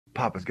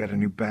Papa's got a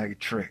new bag of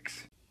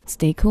tricks.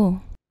 Stay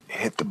cool.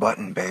 Hit the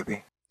button,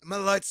 baby. My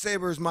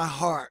lightsaber is my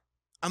heart.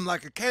 I'm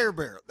like a Care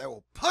Bear that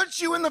will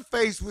punch you in the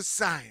face with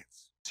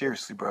science.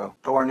 Seriously, bro.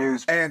 Thor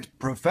News and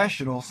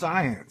Professional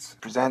Science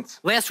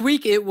presents. Last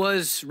week it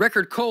was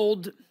record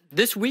cold.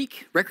 This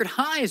week, record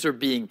highs are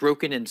being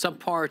broken in some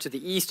parts of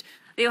the east.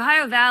 The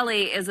Ohio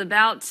Valley is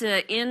about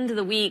to end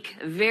the week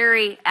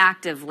very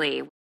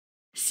actively.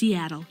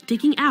 Seattle,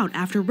 digging out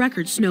after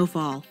record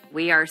snowfall.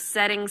 We are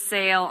setting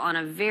sail on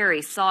a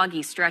very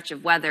soggy stretch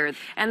of weather.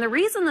 And the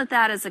reason that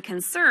that is a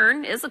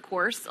concern is, of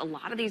course, a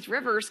lot of these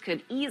rivers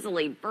could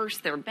easily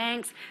burst their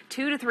banks.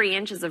 2 to 3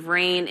 inches of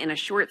rain in a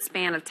short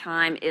span of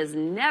time is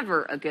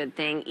never a good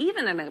thing,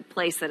 even in a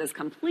place that is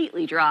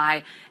completely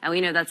dry. And we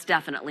know that's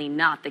definitely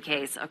not the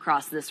case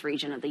across this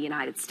region of the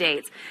United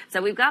States.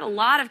 So we've got a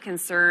lot of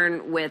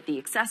concern with the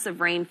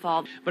excessive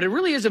rainfall. But it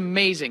really is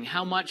amazing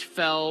how much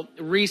fell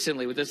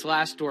recently with this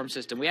last storm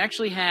system. We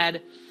actually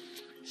had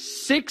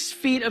 6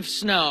 feet of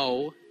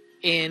snow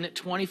in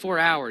 24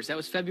 hours. That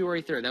was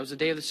February 3rd. That was the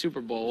day of the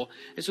Super Bowl.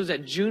 This was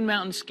at June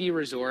Mountain Ski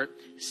Resort.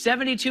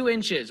 72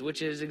 inches,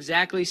 which is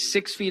exactly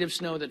 6 feet of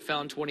snow that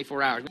fell in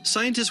 24 hours.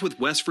 Scientists with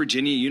West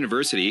Virginia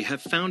University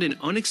have found an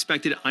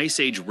unexpected ice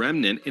age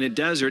remnant in a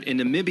desert in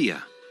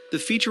Namibia. The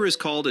feature is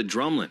called a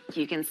drumlin.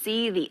 You can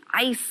see the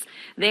ice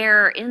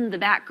there in the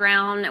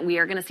background. We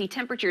are going to see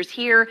temperatures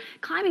here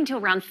climbing to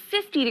around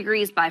 50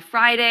 degrees by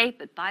Friday,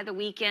 but by the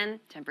weekend,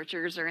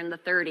 temperatures are in the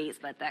 30s.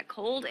 But that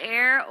cold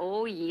air,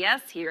 oh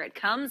yes, here it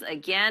comes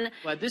again.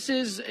 But this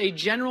is a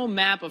general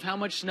map of how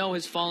much snow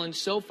has fallen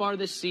so far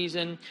this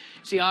season.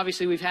 See,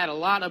 obviously, we've had a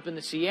lot up in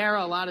the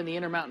Sierra, a lot in the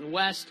Intermountain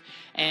West,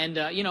 and,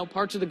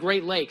 parts of the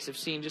Great Lakes have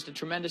seen just a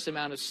tremendous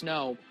amount of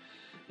snow.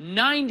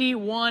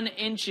 91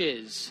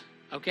 inches.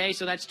 Okay,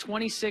 so that's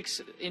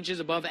 26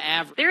 inches above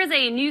average. There is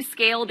a new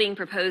scale being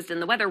proposed in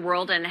the weather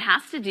world, and it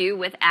has to do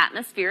with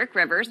atmospheric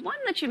rivers. One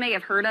that you may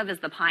have heard of is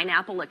the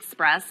Pineapple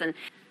Express, and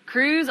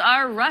crews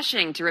are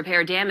rushing to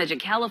repair damage at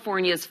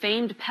California's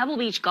famed Pebble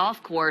Beach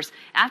golf course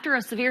after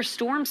a severe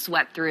storm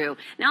swept through.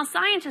 Now,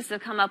 scientists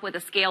have come up with a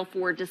scale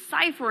for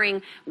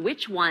deciphering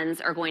which ones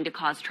are going to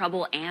cause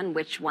trouble and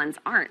which ones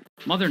aren't.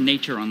 Mother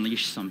Nature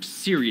unleashed some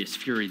serious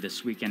fury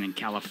this weekend in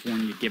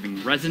California,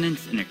 giving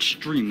residents an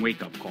extreme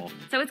wake-up call.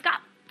 So it's got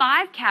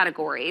 5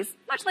 categories,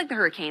 much like the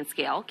hurricane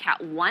scale,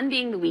 Cat 1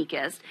 being the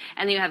weakest,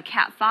 and then you have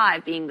Cat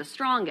 5 being the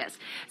strongest.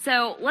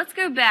 So let's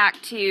go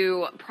back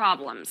to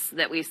problems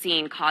that we've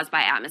seen caused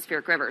by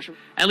atmospheric rivers.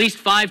 At least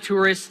 5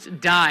 tourists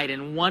died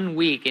in 1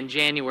 week in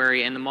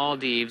January in the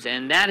Maldives,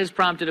 and that has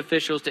prompted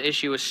officials to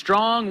issue a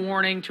strong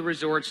warning to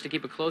resorts to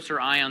keep a closer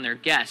eye on their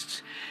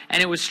guests.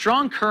 And it was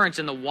strong currents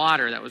in the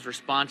water that was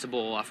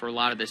responsible for a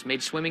lot of this,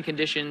 made swimming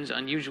conditions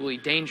unusually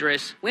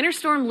dangerous. Winter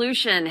Storm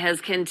Lucian has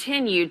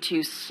continued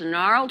to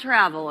snarl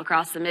travel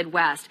across the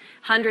Midwest.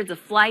 Hundreds of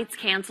flights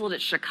canceled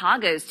at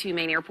Chicago's 2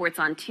 main airports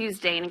on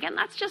Tuesday. And again,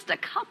 that's just a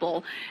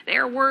couple.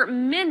 There were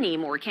many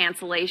more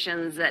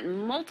cancellations at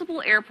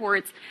multiple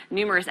airports,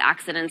 numerous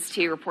accidents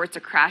too, reports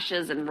of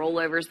crashes and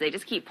rollovers. They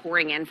just keep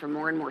pouring in from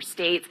more and more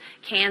states.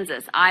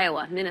 Kansas,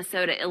 Iowa,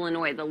 Minnesota,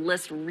 Illinois. The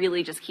list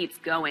really just keeps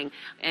going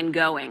and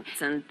going.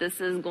 And this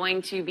is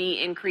going to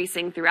be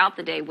increasing throughout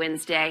the day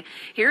Wednesday.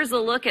 Here's a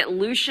look at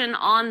Lucian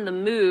on the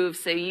move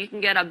so you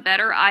can get a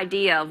better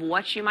idea of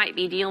what you might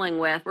be dealing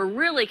with. We're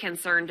really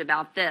concerned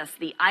about this,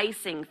 the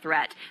icing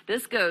threat.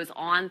 This goes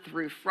on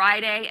through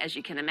Friday. As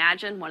you can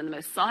imagine, one of the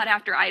most sought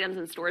after items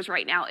in stores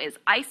right now is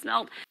ice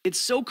melt.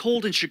 It's so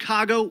cold in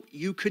Chicago,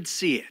 you could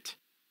see it.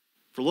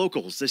 For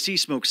locals, the sea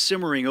smoke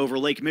simmering over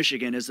Lake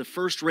Michigan as the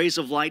first rays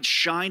of light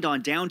shined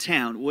on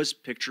downtown was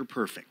picture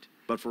perfect.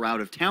 But for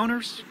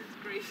out-of-towners,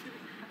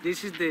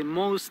 this is the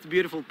most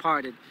beautiful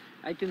part.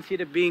 I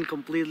consider being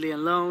completely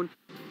alone.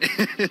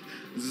 This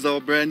is all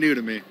brand new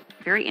to me.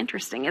 Very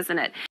interesting, isn't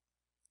it?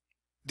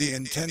 The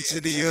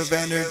intensity of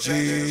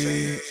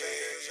energy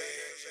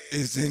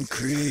is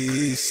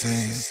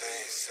increasing.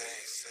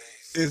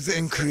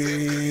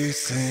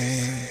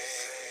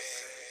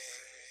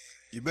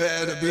 You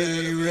better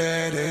be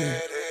ready.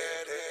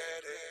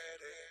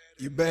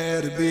 You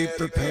better be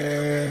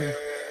prepared.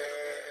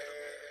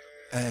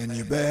 And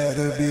you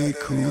better be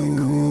cool.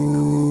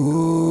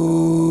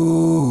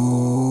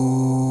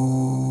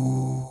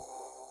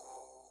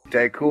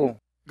 Stay cool.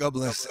 God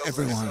bless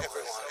everyone.